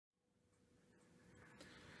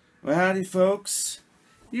Well, howdy folks.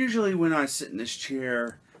 Usually when I sit in this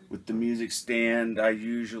chair with the music stand, I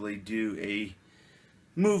usually do a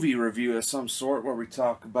movie review of some sort where we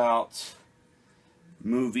talk about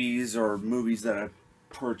movies or movies that I've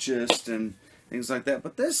purchased and things like that.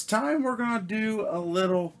 But this time we're going to do a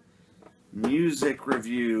little music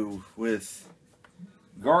review with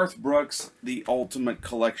Garth Brooks, The Ultimate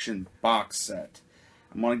Collection box set.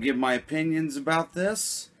 I'm going to give my opinions about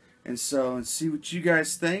this and see what you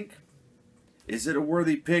guys think. Is it a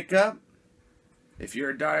worthy pickup? If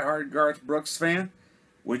you're a die-hard Garth Brooks fan,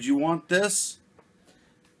 would you want this?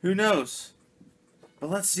 Who knows?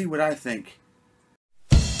 But let's see what I think.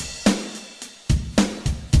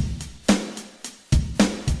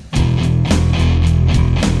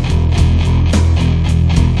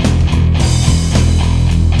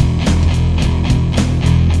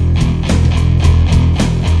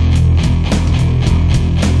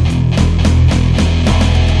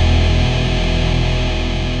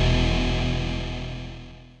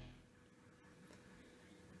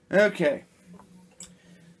 Okay,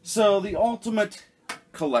 so the Ultimate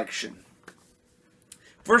Collection.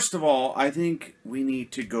 First of all, I think we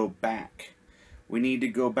need to go back. We need to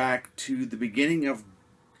go back to the beginning of,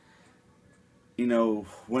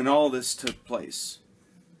 when all this took place.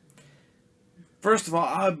 First of all,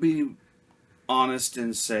 I'll be honest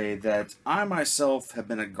and say that I myself have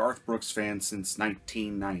been a Garth Brooks fan since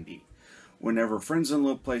 1990, whenever Friends in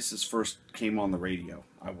Low Places first came on the radio,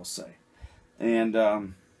 I will say. And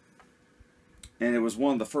it was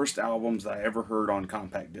one of the first albums that I ever heard on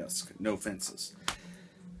compact disc. No fences.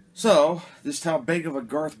 So, just how big of a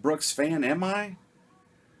Garth Brooks fan am I?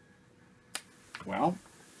 Well,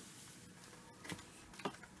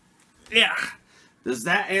 yeah. Does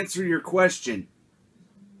that answer your question?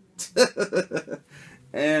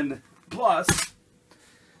 And plus,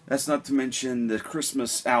 that's not to mention the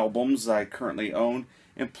Christmas albums I currently own.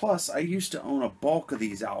 And plus, I used to own a bulk of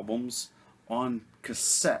these albums on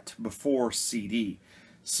cassette before CD.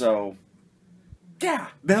 So, yeah,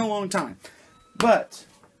 been a long time. But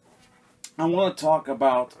I want to talk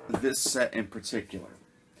about this set in particular.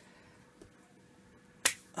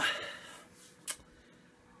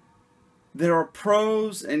 There are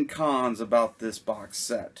pros and cons about this box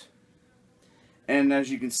set. And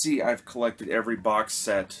as you can see, I've collected every box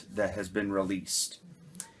set that has been released.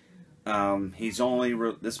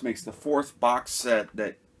 This makes the fourth box set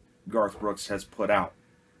that Garth Brooks has put out.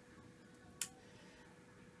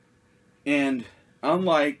 And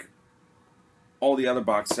unlike all the other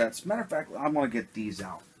box sets, matter of fact, I'm going to get these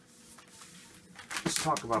out. Let's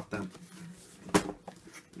talk about them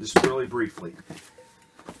just really briefly.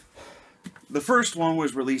 The first one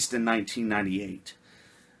was released in 1998.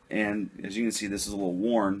 And as you can see, this is a little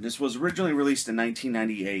worn. This was originally released in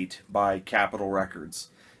 1998 by Capitol Records.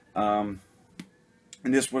 And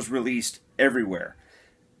this was released everywhere.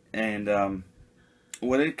 And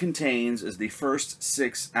what it contains is the first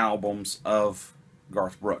 6 albums of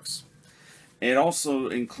Garth Brooks. It also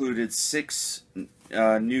included 6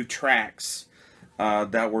 new tracks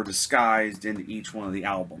that were disguised into each one of the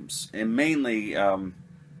albums. And mainly,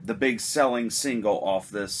 the big selling single off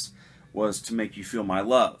this was To Make You Feel My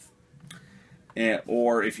Love.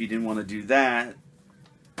 Or if you didn't want to do that,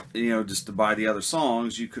 just to buy the other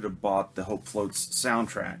songs, you could have bought the Hope Floats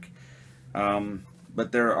soundtrack.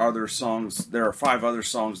 But there are other songs. There are 5 other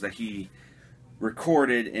songs that he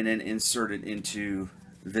recorded and then inserted into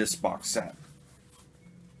this box set.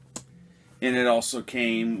 And it also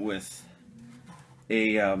came with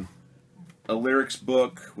a lyrics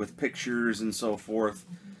book with pictures and so forth,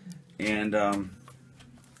 and and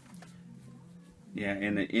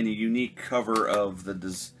a unique cover of the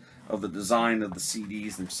design of the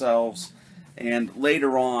CDs themselves. And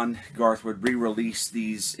later on, Garth would re-release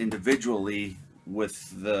these individually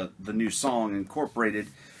with the new song incorporated,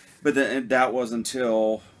 but that was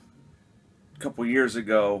until a couple years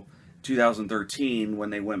ago, 2013, when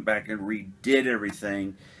they went back and redid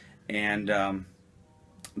everything, and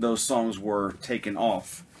those songs were taken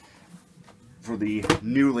off for the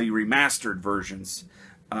newly remastered versions.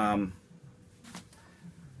 And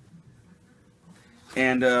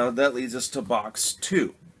that leads us to box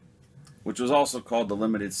 2, which was also called the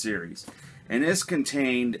Limited Series. And this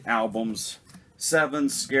contained albums 7,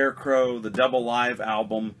 Scarecrow, the Double Live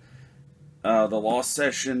album, the Lost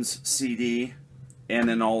Sessions CD, and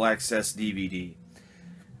an all-access DVD.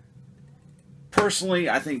 Personally,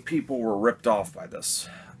 I think people were ripped off by this.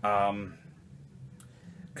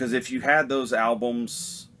 Because if you had those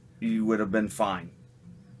albums, you would have been fine.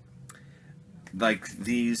 Like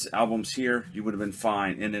these albums here, you would have been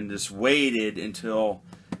fine. And then just waited until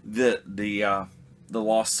the the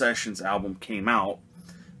Lost Sessions album came out,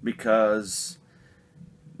 because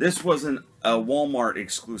this wasn't a Walmart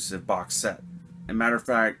exclusive box set. As a matter of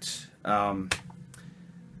fact,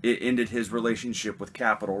 it ended his relationship with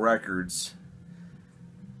Capitol Records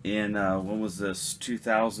in, when was this,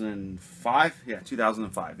 2005? Yeah,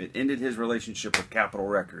 2005. It ended his relationship with Capitol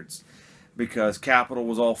Records because Capitol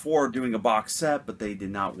was all for doing a box set, but they did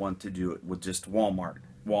not want to do it with just Walmart.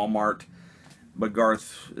 But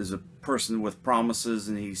Garth is a person with promises,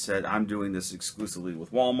 and he said, I'm doing this exclusively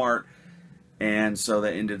with Walmart. And so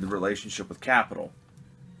that ended the relationship with Capitol.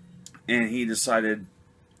 And he decided,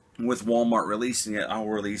 with Walmart releasing it, I'll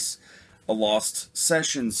release a Lost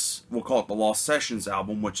Sessions, we'll call it the Lost Sessions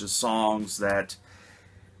album, which is songs that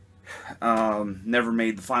never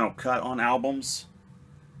made the final cut on albums.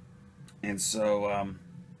 And so,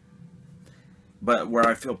 but where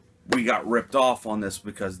I feel we got ripped off on this,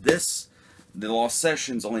 because the Lost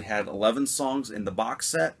Sessions only had 11 songs in the box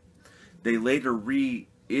set. They later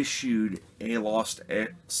reissued a Lost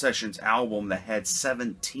Sessions album that had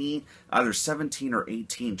 17, either 17 or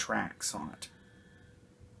 18 tracks on it.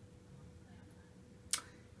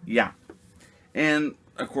 Yeah. And,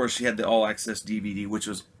 of course, you had the All Access DVD, which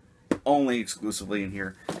was only exclusively in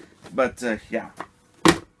here. But, yeah.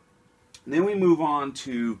 Then we move on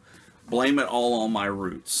to Blame It All on My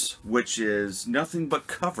Roots, which is nothing but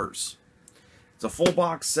covers. It's a full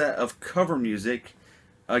box set of cover music.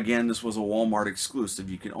 Again, this was a Walmart exclusive.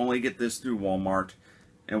 You can only get this through Walmart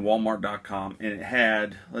and Walmart.com. And it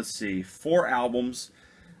had, let's see, 4 albums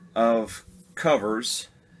of covers,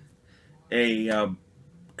 a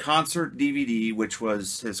concert DVD, which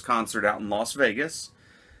was his concert out in Las Vegas,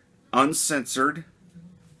 uncensored,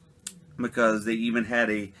 because they even had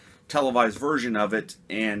a televised version of it,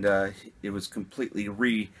 and it was completely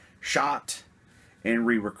reshot and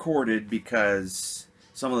re-recorded, because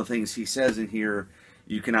some of the things he says in here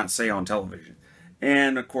you cannot say on television.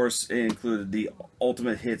 And of course it included the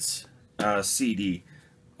Ultimate Hits CD,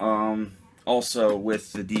 also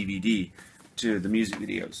with the DVD to the music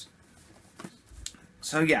videos.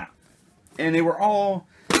 So yeah, and they were all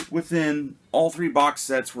within, all 3 box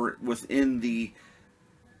sets were within the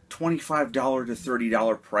 $25 to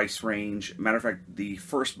 $30 price range. Matter of fact, the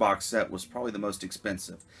first box set was probably the most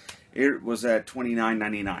expensive. It was at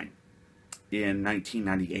 $29.99 in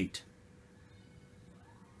 1998.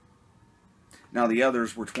 Now the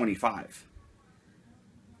others were $25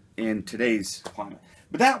 in today's climate.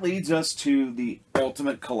 But that leads us to the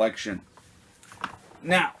Ultimate Collection.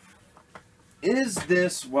 Now, is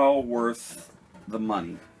this well worth the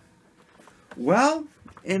money? Well,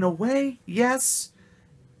 in a way, yes.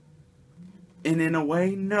 And in a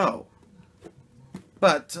way, no.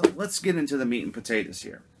 But let's get into the meat and potatoes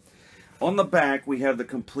here. On the back, we have the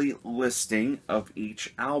complete listing of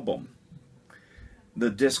each album.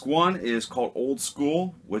 The disc 1 is called Old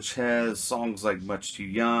School, which has songs like Much Too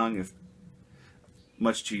Young, If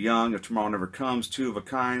Tomorrow Never Comes, Two of a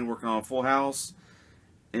Kind, Working on a Full House.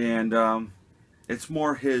 And it's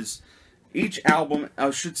more his, each album,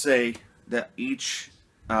 I should say that each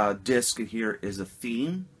disc in here is a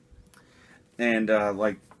theme. And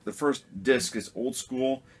like the first disc is Old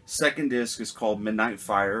School. Second disc is called Midnight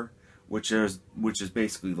Fire, which is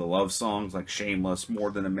basically the love songs like Shameless,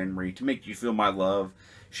 More Than a Memory, To Make You Feel My Love,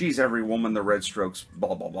 She's Every Woman, The Red Strokes,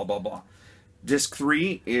 blah blah blah blah blah. Disc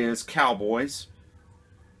 3 is Cowboys,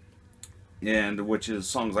 and which is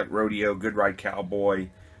songs like Rodeo, Good Ride Cowboy,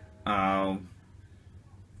 and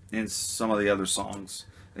some of the other songs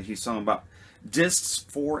that he's sung about. Discs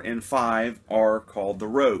 4 and 5 are called The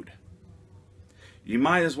Road. You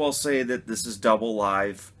might as well say that this is Double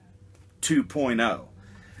Live 2.0,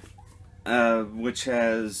 which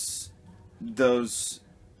has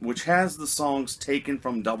the songs taken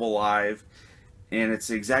from Double Live, and it's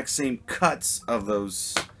the exact same cuts of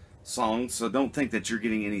those songs. So don't think that you're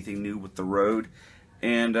getting anything new with The Road.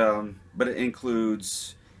 And but it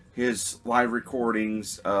includes his live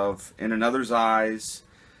recordings of In Another's Eyes,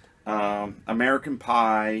 American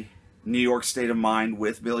Pie, New York State of Mind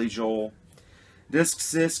with Billy Joel. Disc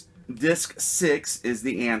 6 is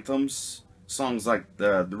the anthems, songs like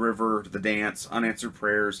the River, The Dance, Unanswered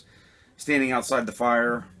Prayers, Standing Outside the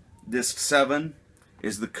Fire. Disc 7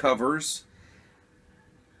 is the covers,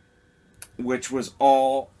 which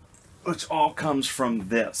all comes from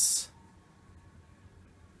this,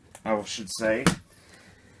 I should say.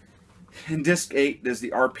 And disc 8 is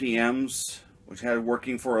the RPMs, which had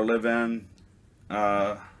Working for a Living,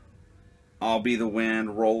 I'll Be the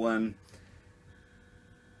Wind, Rollin'.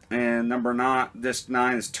 And disc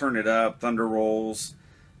 9 is Turn It Up, Thunder Rolls,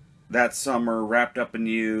 That Summer, Wrapped Up in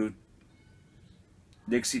You,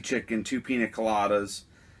 Dixie Chicken, 2 pina coladas.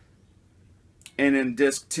 And in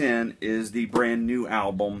disc 10 is the brand new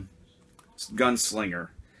album, Gunslinger,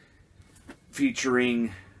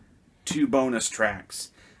 featuring 2 bonus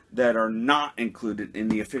tracks that are not included in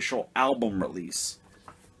the official album release.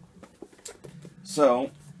 So,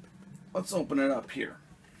 let's open it up here.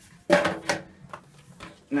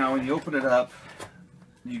 Now, when you open it up,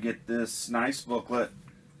 you get this nice booklet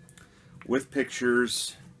with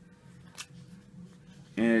pictures,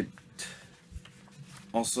 and it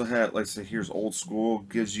also had, like I said, here's old school,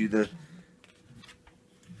 gives you the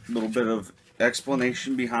little bit of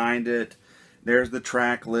explanation behind it. There's the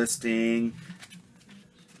track listing,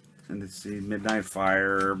 and let's see, Midnight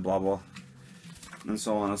Fire, blah blah, and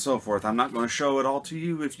so on and so forth. I'm not going to show it all to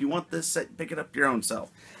you. If you want this set, pick it up your own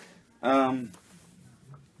self.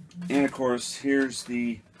 And of course, here's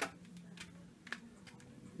the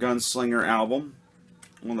Gunslinger album,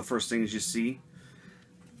 one of the first things you see.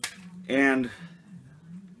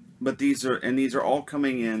 But these are all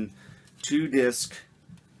coming in 2 disc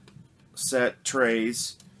set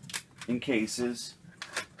trays in cases.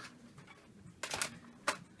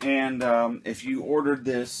 And if you ordered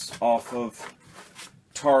this off of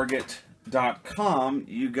Target.com,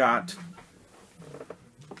 you got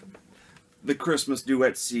the Christmas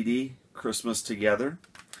Duet CD, Christmas Together,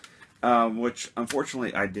 which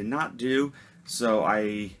unfortunately I did not do, so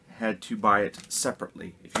I had to buy it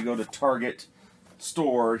separately. If you go to Target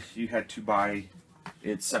store, you had to buy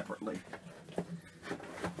it separately.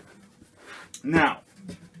 Now,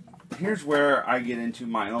 here's where I get into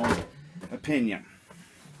my own opinion.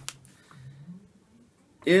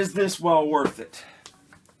 Is this well worth it?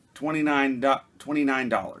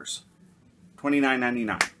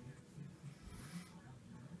 $29.99.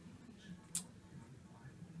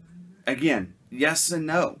 Again, yes and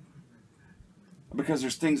no. Because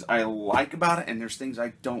there's things I like about it and there's things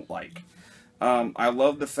I don't like. I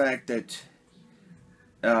love the fact that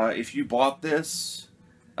if you bought this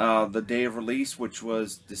the day of release, which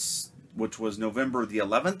was November the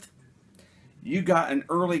 11th, you got an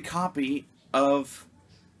early copy of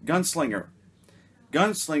Gunslinger.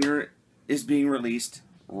 Gunslinger is being released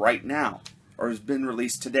right now, or has been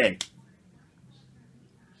released today.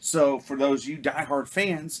 So for those of you diehard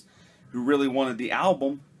fans who really wanted the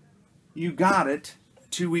album, you got it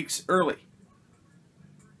 2 weeks early.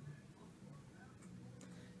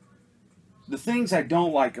 The things I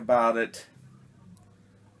don't like about it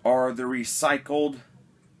are the recycled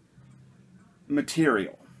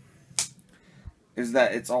material. Is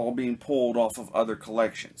that it's all being pulled off of other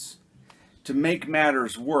collections. To make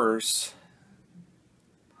matters worse,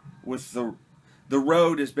 with the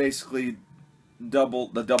Road is basically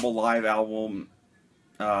the double live album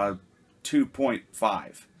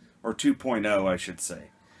 2.5 or 2.0, I should say,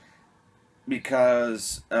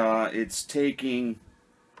 because it's taking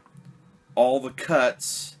all the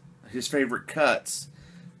cuts, his favorite cuts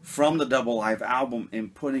from the double live album,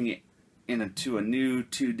 and putting it into a new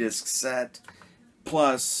 2-disc set,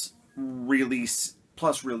 plus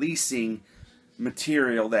releasing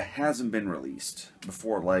material that hasn't been released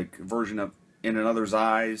before, like a version of In Another's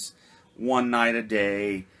Eyes, One Night a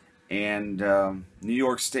Day, and New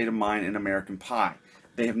York State of Mind and American Pie.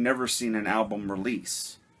 They have never seen an album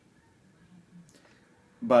release,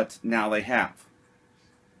 but now they have.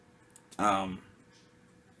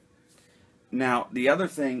 Now, the other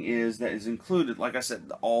thing is that is included, like I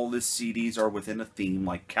said, all the CDs are within a theme,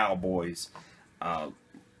 like Cowboys,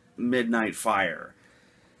 Midnight Fire.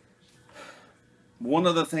 One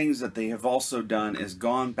of the things that they have also done is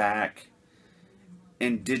gone back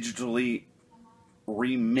and digitally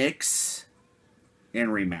remix and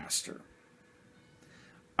remaster.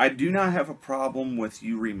 I do not have a problem with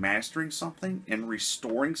you remastering something and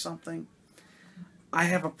restoring something. I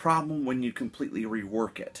have a problem when you completely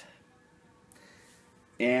rework it.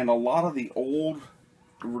 And a lot of the old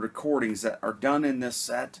recordings that are done in this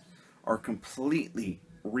set are completely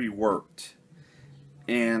reworked.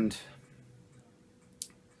 And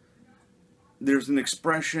there's an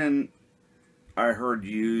expression I heard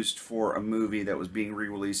used for a movie that was being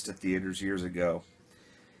re-released at theaters years ago.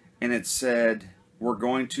 And it said, "We're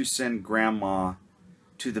going to send Grandma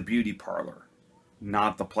to the beauty parlor,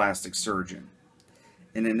 not the plastic surgeon."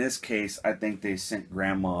 And in this case, I think they sent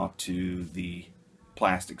Grandma to the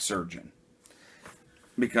plastic surgeon,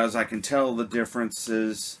 because I can tell the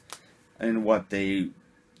differences in what they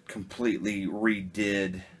completely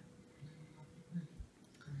redid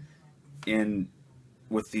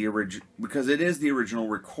with the original, because it is the original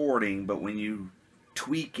recording, but when you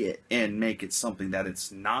tweak it and make it something that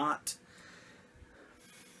it's not,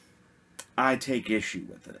 I take issue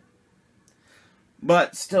with it.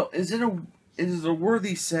 But still, is it a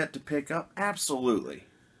worthy set to pick up? Absolutely.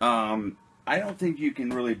 I don't think you can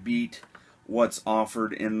really beat what's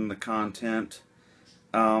offered in the content.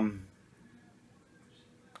 I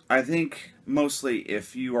think mostly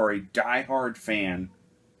if you are a diehard fan,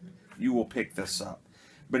 you will pick this up.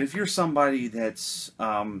 But if you're somebody that's,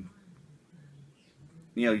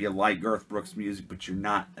 you like Garth Brooks music, but you're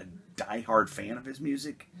not a diehard fan of his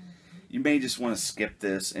music, you may just want to skip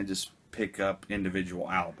this and just pick up individual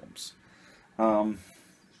albums. But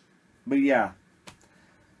yeah,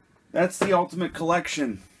 that's the Ultimate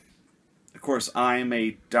Collection. Of course, I am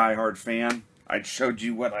a diehard fan. I showed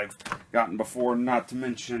you what I've gotten before, not to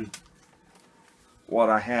mention what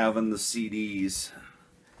I have in the CDs.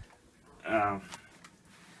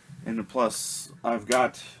 And plus, I've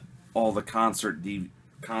got all the concerts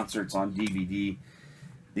on DVD.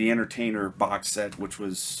 The Entertainer box set, which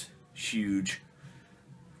was huge.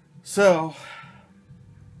 So,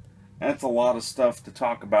 that's a lot of stuff to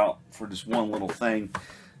talk about for just one little thing.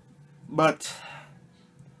 But,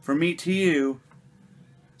 from me to you,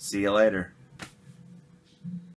 see you later.